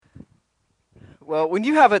Well, when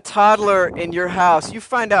you have a toddler in your house, you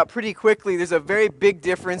find out pretty quickly there's a very big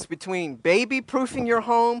difference between baby-proofing your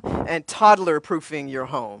home and toddler-proofing your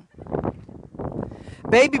home.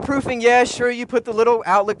 Baby-proofing, yeah, sure, you put the little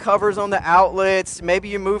outlet covers on the outlets. Maybe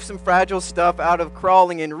you move some fragile stuff out of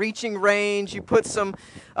crawling and reaching range. You put some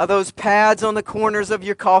of those pads on the corners of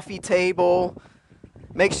your coffee table.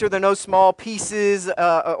 Make sure there are no small pieces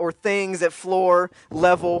or things at floor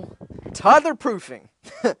level. Toddler-proofing.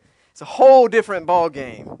 It's a whole different ball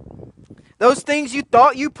game. Those things you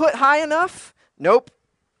thought you put high enough? Nope.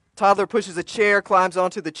 Toddler pushes a chair, climbs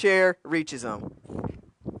onto the chair, reaches them.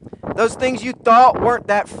 Those things you thought weren't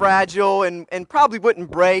that fragile and probably wouldn't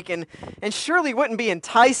break and surely wouldn't be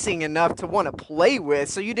enticing enough to want to play with,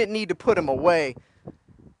 so you didn't need to put them away.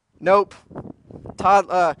 Nope.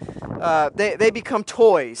 They become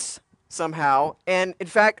toys somehow and, in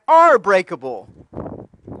fact, are breakable.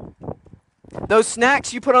 Those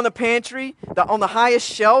snacks you put on the pantry, on the highest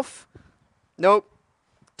shelf, nope.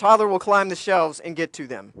 Toddler will climb the shelves and get to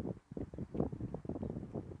them.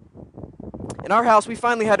 In our house, we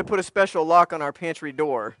finally had to put a special lock on our pantry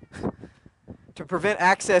door to prevent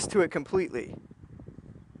access to it completely.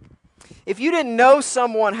 If you didn't know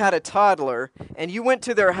someone had a toddler and you went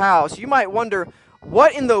to their house, you might wonder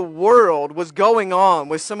what in the world was going on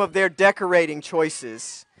with some of their decorating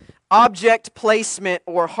choices, object placement,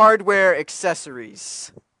 or hardware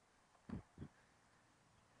accessories.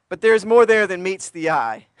 But there's more there than meets the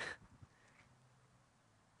eye.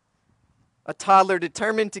 A toddler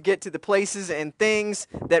determined to get to the places and things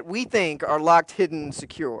that we think are locked, hidden, and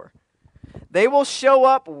secure. They will show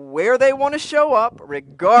up where they want to show up,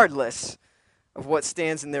 regardless of what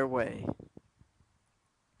stands in their way.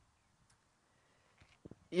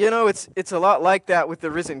 You know, it's a lot like that with the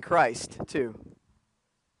risen Christ, too.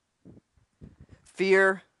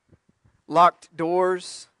 Fear, locked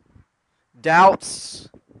doors, doubts,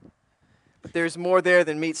 but there's more there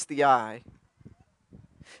than meets the eye.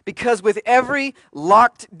 Because with every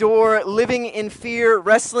locked door, living in fear,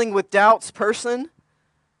 wrestling with doubts person,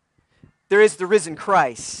 there is the risen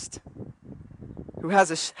Christ who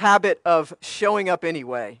has a habit of showing up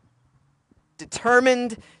anyway,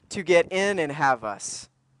 determined to get in and have us.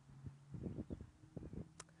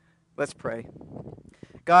 Let's pray.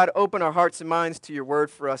 God, open our hearts and minds to your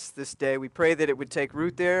word for us this day. We pray that it would take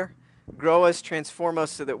root there, grow us, transform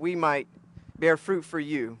us so that we might bear fruit for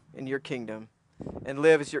you in your kingdom and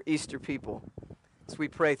live as your Easter people. So we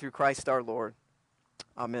pray through Christ our Lord.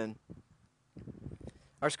 Amen.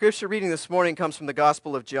 Our scripture reading this morning comes from the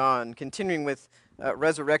Gospel of John, continuing with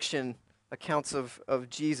resurrection accounts of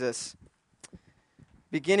Jesus,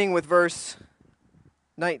 beginning with verse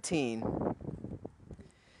 19.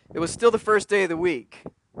 It was still the first day of the week.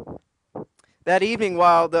 That evening,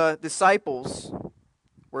 while the disciples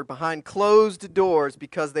were behind closed doors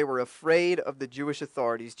because they were afraid of the Jewish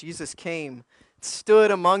authorities, Jesus came,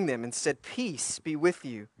 stood among them, and said, "Peace be with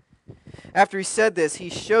you." After he said this, he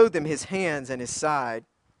showed them his hands and his side.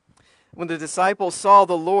 When the disciples saw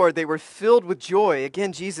the Lord, they were filled with joy.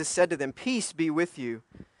 Again, Jesus said to them, "Peace be with you.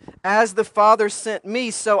 As the Father sent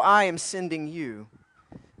me, so I am sending you."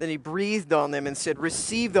 Then he breathed on them and said,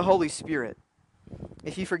 "Receive the Holy Spirit.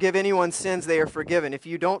 If you forgive anyone's sins, they are forgiven. If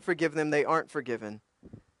you don't forgive them, they aren't forgiven."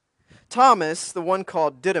 Thomas, the one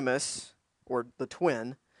called Didymus, or the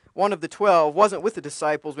twin, one of the 12, wasn't with the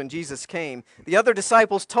disciples when Jesus came. The other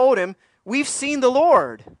disciples told him, "We've seen the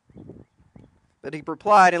Lord." But he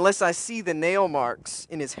replied, "Unless I see the nail marks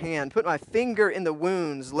in his hand, put my finger in the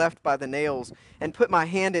wounds left by the nails, and put my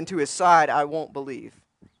hand into his side, I won't believe."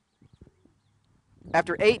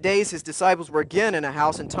 After 8 days, his disciples were again in a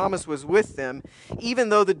house, and Thomas was with them. Even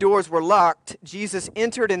though the doors were locked, Jesus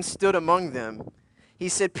entered and stood among them. He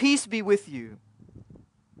said, "Peace be with you."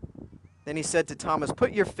 Then he said to Thomas,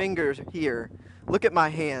 "Put your finger here. Look at my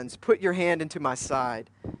hands. Put your hand into my side.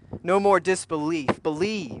 No more disbelief.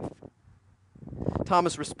 Believe."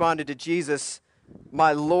 Thomas responded to Jesus,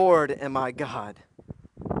 "My Lord and my God."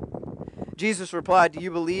 Jesus replied, "Do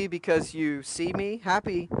you believe because you see me?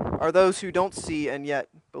 Happy are those who don't see and yet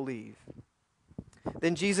believe."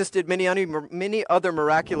 Then Jesus did many other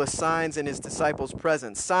miraculous signs in his disciples'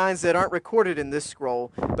 presence, signs that aren't recorded in this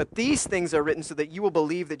scroll, but these things are written so that you will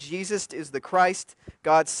believe that Jesus is the Christ,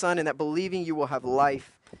 God's Son, and that believing you will have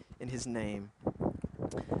life in his name.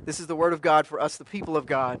 This is the word of God for us, the people of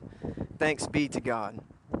God. Thanks be to God.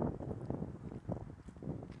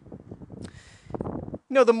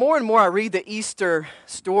 You know, the more and more I read the Easter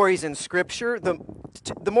stories in Scripture,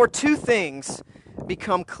 the more two things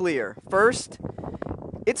become clear. First,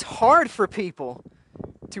 it's hard for people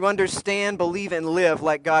to understand, believe, and live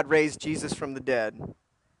like God raised Jesus from the dead.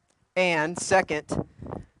 And second,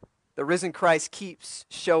 the risen Christ keeps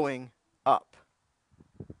showing up.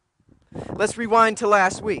 Let's rewind to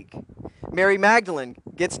last week. Mary Magdalene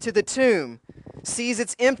gets to the tomb, sees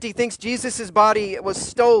it's empty, thinks Jesus' body was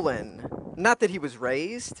stolen, not that he was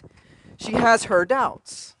raised. She has her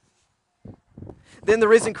doubts. Then the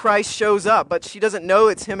risen Christ shows up, but she doesn't know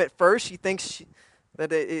it's him at first. She thinks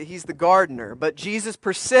that he's the gardener. But Jesus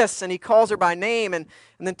persists, and he calls her by name and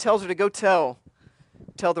then tells her to go tell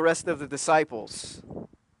the rest of the disciples.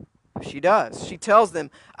 She does. She tells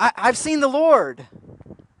them, I've seen the Lord.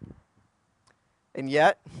 And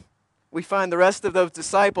yet, we find the rest of those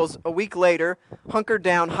disciples a week later hunkered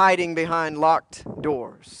down, hiding behind locked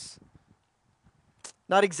doors.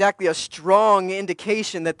 Not exactly a strong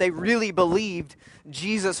indication that they really believed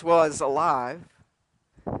Jesus was alive.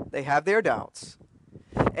 They have their doubts.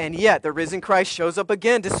 And yet, the risen Christ shows up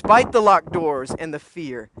again despite the locked doors and the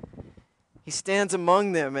fear. He stands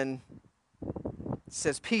among them and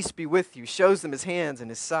says, "Peace be with you," shows them his hands and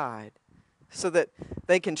his side, so that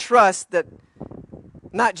they can trust that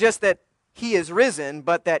not just that he is risen,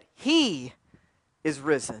 but that he is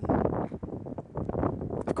risen.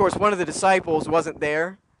 Of course, one of the disciples wasn't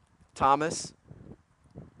there, Thomas.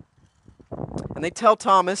 And they tell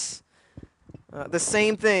Thomas the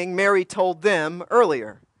same thing Mary told them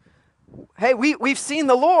earlier. Hey, we've seen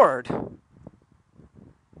the Lord.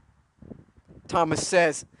 Thomas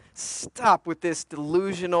says, stop with this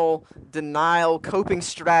delusional denial coping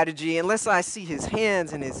strategy. Unless I see his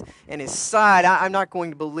hands and his side, I'm not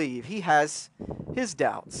going to believe. He has his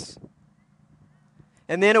doubts.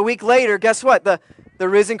 And then a week later, guess what? The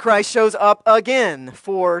risen Christ shows up again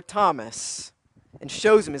for Thomas and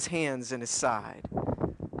shows him his hands and his side.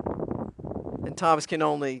 And Thomas can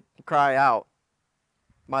only cry out,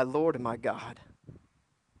 "My Lord and my God."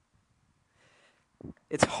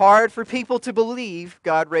 It's hard for people to believe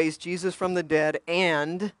God raised Jesus from the dead,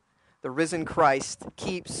 and the risen Christ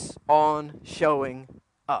keeps on showing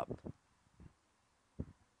up.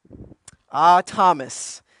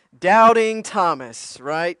 Thomas, doubting Thomas,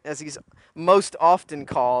 right? As he's most often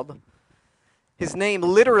called. His name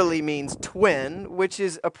literally means twin, which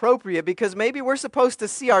is appropriate because maybe we're supposed to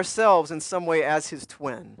see ourselves in some way as his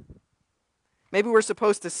twin. Maybe we're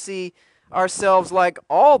supposed to see ourselves like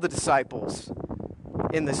all the disciples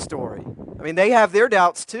in this story. I mean, they have their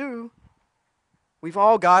doubts too. We've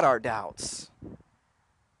all got our doubts.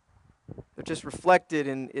 They're just reflected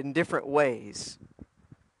in different ways.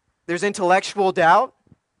 There's intellectual doubt,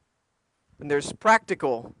 and there's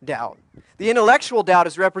practical doubt. The intellectual doubt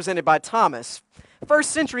is represented by Thomas.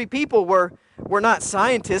 First century people were not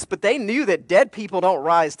scientists, but they knew that dead people don't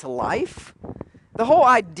rise to life. The whole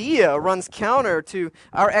idea runs counter to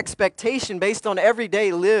our expectation based on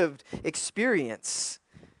everyday lived experience.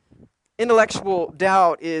 Intellectual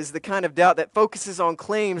doubt is the kind of doubt that focuses on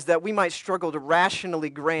claims that we might struggle to rationally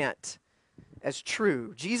grant as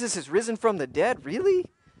true. Jesus is risen from the dead? Really?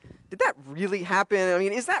 Did that really happen? I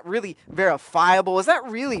mean, is that really verifiable? Is that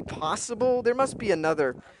really possible? There must be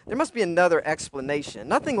another explanation.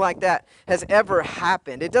 Nothing like that has ever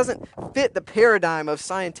happened. It doesn't fit the paradigm of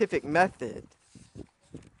scientific method.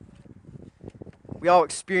 We all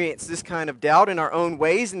experience this kind of doubt in our own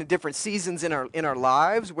ways, in different seasons in our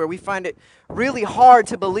lives, where we find it really hard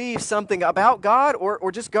to believe something about God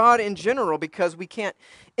or just God in general because we can't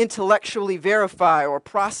intellectually verify or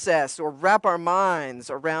process or wrap our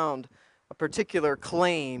minds around a particular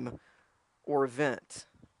claim or event.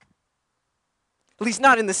 At least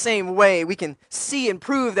not in the same way we can see and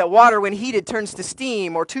prove that water when heated turns to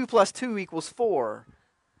steam, or 2 + 2 = 4.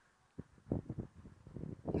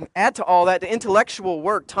 Add to all that the intellectual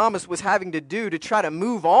work Thomas was having to do to try to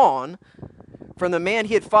move on from the man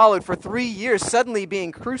he had followed for 3 years suddenly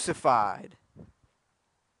being crucified.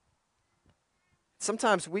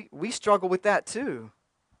 Sometimes we struggle with that too.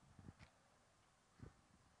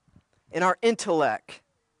 In our intellect,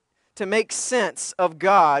 to make sense of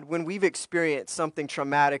God when we've experienced something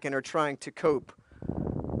traumatic and are trying to cope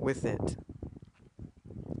with it.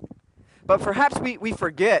 But perhaps we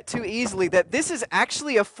forget too easily that this is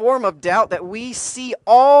actually a form of doubt that we see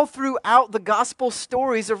all throughout the gospel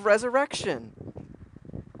stories of resurrection.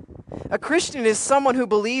 A Christian is someone who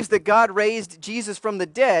believes that God raised Jesus from the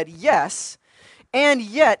dead, yes, and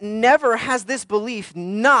yet never has this belief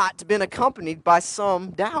not been accompanied by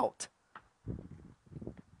some doubt.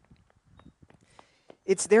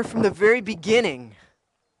 It's there from the very beginning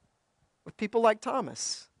with people like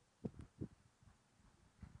Thomas.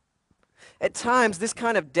 At times, this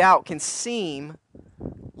kind of doubt can seem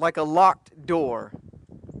like a locked door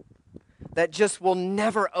that just will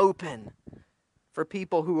never open for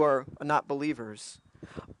people who are not believers.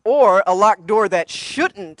 or a locked door that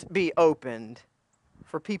shouldn't be opened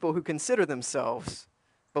for people who consider themselves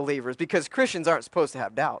believers, because Christians aren't supposed to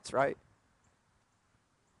have doubts, right?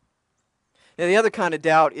 Now, the other kind of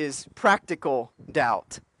doubt is practical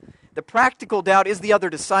doubt. The practical doubt is the other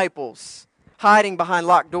disciples hiding behind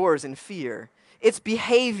locked doors in fear. It's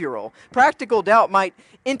behavioral. Practical doubt might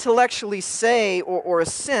intellectually say or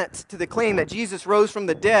assent to the claim that Jesus rose from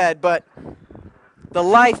the dead, but the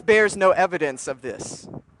life bears no evidence of this.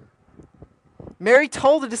 Mary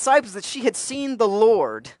told the disciples that she had seen the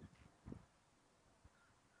Lord.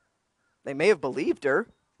 They may have believed her,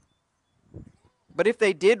 but if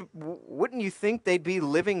they did, wouldn't you think they'd be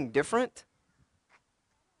living different?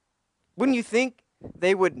 Wouldn't you think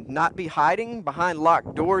they would not be hiding behind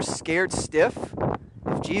locked doors, scared stiff,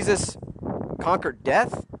 if Jesus conquered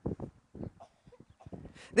death?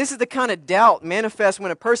 This is the kind of doubt manifests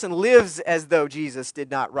when a person lives as though Jesus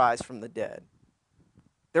did not rise from the dead.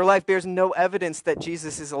 Their life bears no evidence that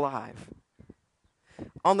Jesus is alive.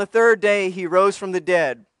 On the third day, he rose from the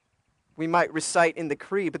dead. We might recite in the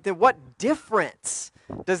creed, but then what difference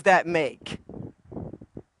does that make?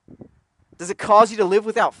 Does it cause you to live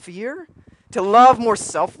without fear? To love more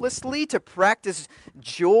selflessly? To practice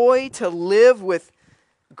joy? To live with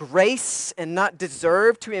grace and not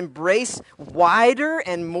deserve? To embrace wider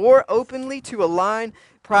and more openly? To align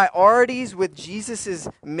priorities with Jesus'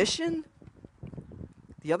 mission?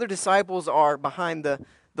 The other disciples are behind the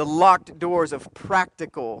locked doors of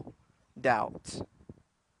practical doubt.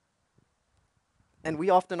 And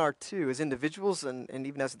we often are too, as individuals and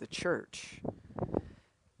even as the church.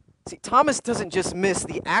 See, Thomas doesn't just miss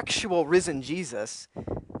the actual risen Jesus.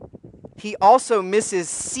 He also misses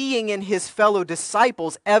seeing in his fellow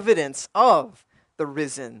disciples evidence of the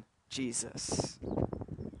risen Jesus.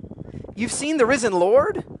 You've seen the risen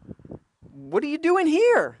Lord? What are you doing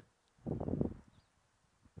here?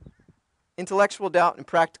 Intellectual doubt and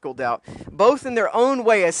practical doubt, both in their own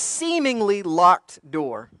way a seemingly locked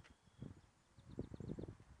door.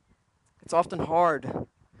 It's often hard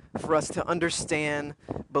for us to understand,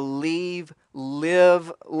 believe,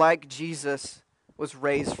 live like Jesus was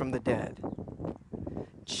raised from the dead.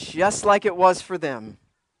 Just like it was for them.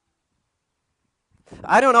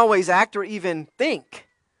 I don't always act or even think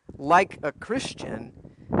like a Christian.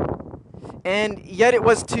 And yet it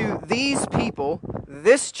was to these people,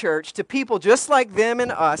 this church, to people just like them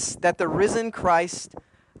and us, that the risen Christ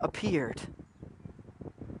appeared.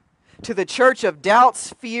 To the church of doubts,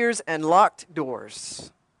 fears, and locked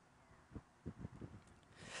doors.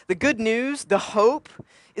 The good news, the hope,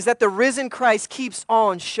 is that the risen Christ keeps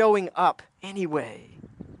on showing up anyway.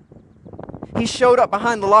 He showed up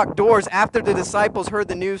behind the locked doors after the disciples heard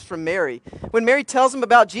the news from Mary. When Mary tells them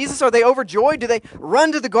about Jesus, are they overjoyed? Do they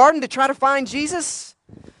run to the garden to try to find Jesus?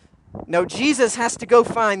 No, Jesus has to go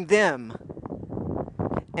find them.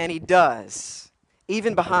 And he does.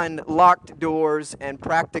 Even behind locked doors and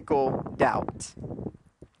practical doubt.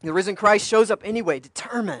 The risen Christ shows up anyway,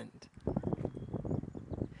 determined.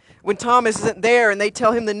 When Thomas isn't there and they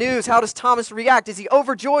tell him the news, how does Thomas react? Is he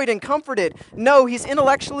overjoyed and comforted? No, he's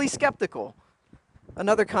intellectually skeptical.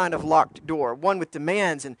 Another kind of locked door, one with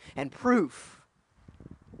demands and proof.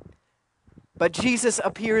 But Jesus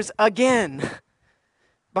appears again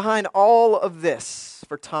behind all of this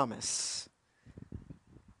for Thomas.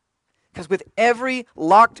 Because with every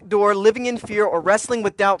locked door, living in fear, or wrestling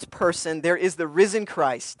with doubts person, there is the risen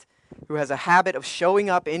Christ who has a habit of showing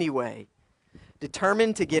up anyway,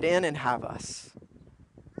 determined to get in and have us.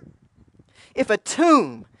 If a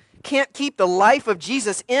tomb can't keep the life of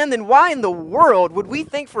Jesus in, then why in the world would we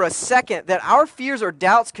think for a second that our fears or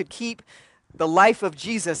doubts could keep the life of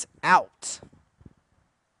Jesus out?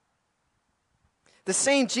 The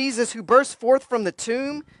same Jesus who burst forth from the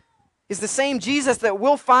tomb is the same Jesus that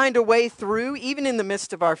we'll find a way through, even in the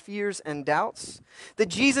midst of our fears and doubts. The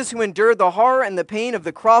Jesus who endured the horror and the pain of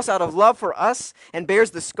the cross out of love for us and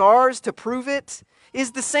bears the scars to prove it,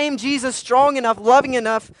 is the same Jesus strong enough, loving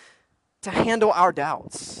enough to handle our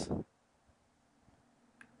doubts.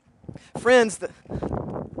 Friends, the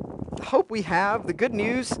hope we have, the good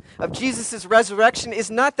news of Jesus' resurrection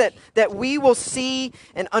is not that we will see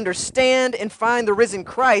and understand and find the risen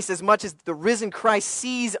Christ as much as the risen Christ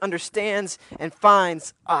sees, understands, and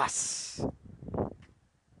finds us.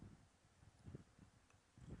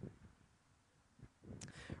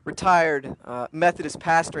 Retired Methodist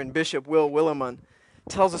pastor and Bishop Will Willimon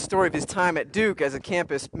tells a story of his time at Duke as a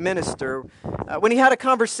campus minister when he had a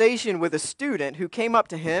conversation with a student who came up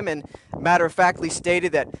to him and matter-of-factly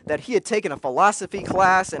stated that he had taken a philosophy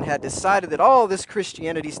class and had decided that all this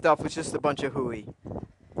Christianity stuff was just a bunch of hooey.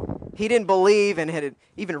 He didn't believe and had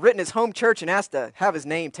even written his home church and asked to have his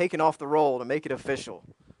name taken off the roll to make it official.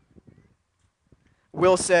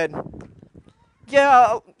 Will said,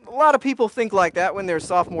 yeah, a lot of people think like that when they're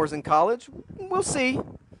sophomores in college. We'll see.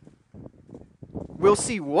 We'll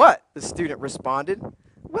see what? The student responded.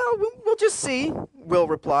 Well, we'll just see, Will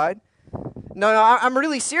replied. No, I'm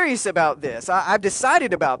really serious about this. I've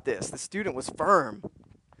decided about this. The student was firm.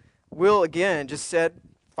 Will, again, just said,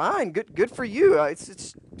 fine, good for you.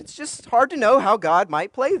 It's just hard to know how God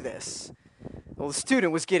might play this. Well, the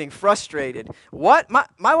student was getting frustrated. What?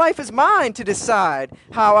 My life is mine to decide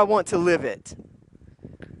how I want to live it.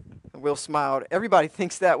 And Will smiled. Everybody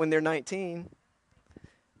thinks that when they're 19.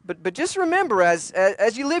 But just remember, as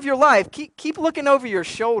you live your life, keep looking over your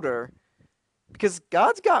shoulder, because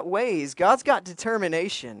God's got ways. God's got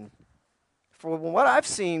determination. For what I've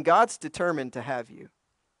seen, God's determined to have you.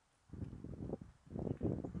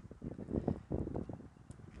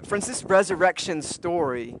 Friends, this resurrection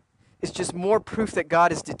story is just more proof that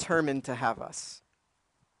God is determined to have us.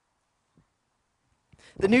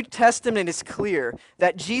 The New Testament is clear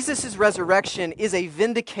that Jesus' resurrection is a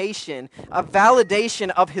vindication, a validation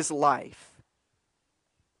of his life.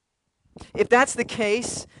 If that's the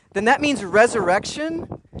case, then that means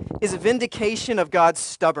resurrection is a vindication of God's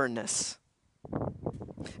stubbornness.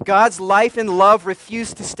 God's life and love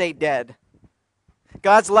refused to stay dead.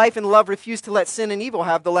 God's life and love refused to let sin and evil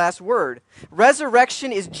have the last word.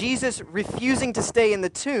 Resurrection is Jesus refusing to stay in the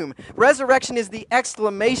tomb. Resurrection is the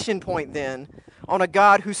exclamation point, then, on a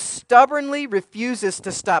God who stubbornly refuses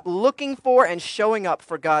to stop looking for and showing up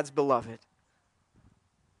for God's beloved.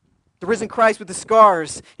 The risen Christ with the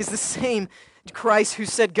scars is the same Christ who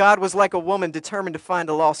said God was like a woman determined to find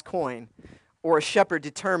a lost coin, or a shepherd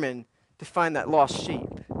determined to find that lost sheep.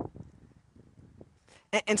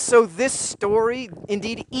 And so this story,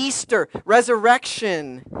 indeed Easter,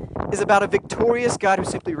 resurrection, is about a victorious God who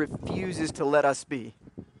simply refuses to let us be.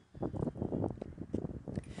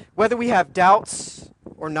 Whether we have doubts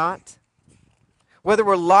or not, whether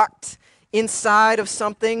we're locked inside of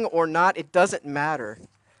something or not, it doesn't matter.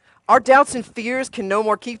 Our doubts and fears can no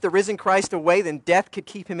more keep the risen Christ away than death could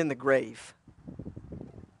keep him in the grave.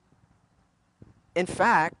 In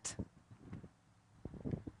fact,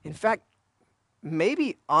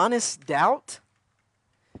 maybe honest doubt,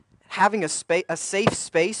 having a safe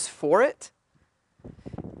space for it,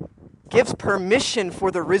 gives permission for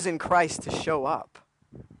the risen Christ to show up.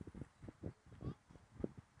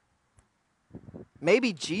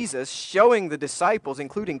 Maybe Jesus showing the disciples,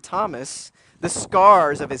 including Thomas, the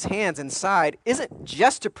scars of his hands and side isn't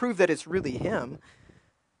just to prove that it's really him,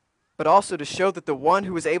 but also to show that the one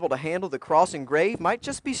who was able to handle the cross and grave might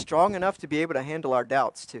just be strong enough to be able to handle our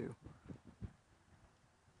doubts too.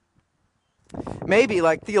 Maybe,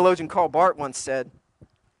 like theologian Karl Barth once said,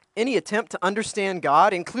 any attempt to understand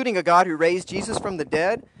God, including a God who raised Jesus from the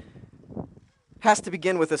dead, has to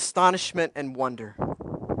begin with astonishment and wonder.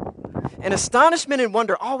 And astonishment and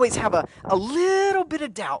wonder always have a little bit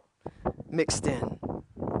of doubt mixed in.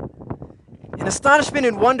 And astonishment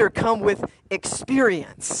and wonder come with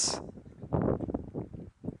experience,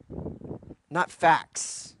 not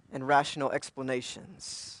facts and rational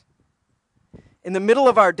explanations. In the middle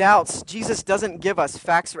of our doubts, Jesus doesn't give us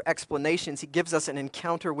facts or explanations. He gives us an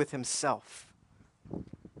encounter with himself.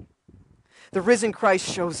 The risen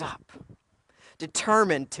Christ shows up,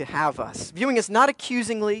 determined to have us, viewing us not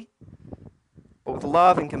accusingly, but with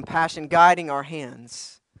love and compassion, guiding our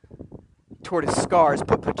hands toward his scars.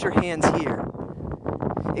 Put your hands here.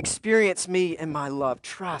 Experience me and my love.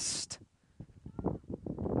 Trust.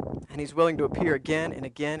 And he's willing to appear again and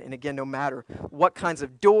again and again, no matter what kinds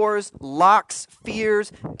of doors, locks,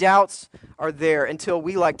 fears, doubts are there, until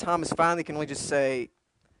we, like Thomas, finally can only just say,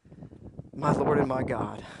 my Lord and my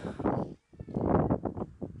God.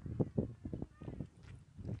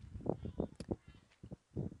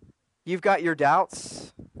 You've got your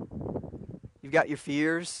doubts. You've got your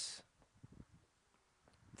fears.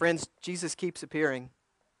 Friends, Jesus keeps appearing.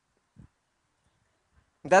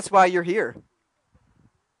 That's why you're here.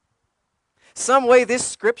 Some way this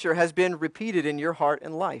scripture has been repeated in your heart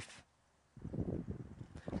and life.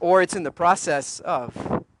 Or it's in the process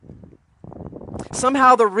of.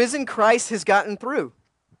 Somehow the risen Christ has gotten through.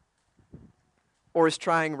 Or is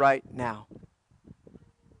trying right now.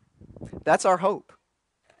 That's our hope.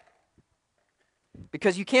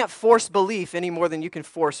 Because you can't force belief any more than you can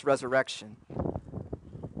force resurrection.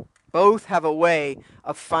 Both have a way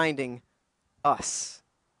of finding us.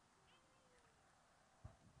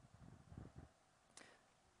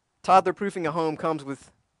 Toddler proofing a home comes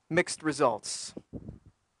with mixed results.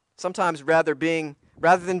 Sometimes rather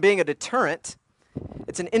than being a deterrent,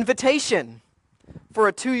 It's an invitation for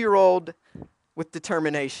a 2-year-old with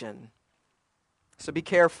determination. So be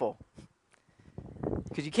careful,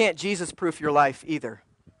 because you can't Jesus-proof your life either.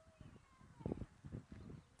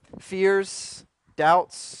 Fears,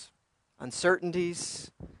 doubts,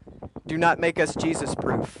 uncertainties do not make us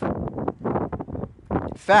Jesus-proof.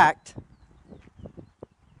 In fact,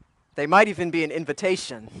 they might even be an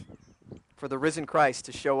invitation for the risen Christ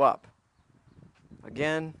to show up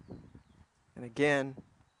again and again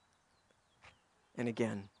and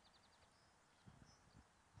again.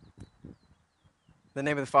 In the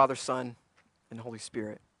name of the Father, Son, and Holy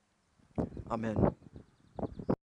Spirit. Amen.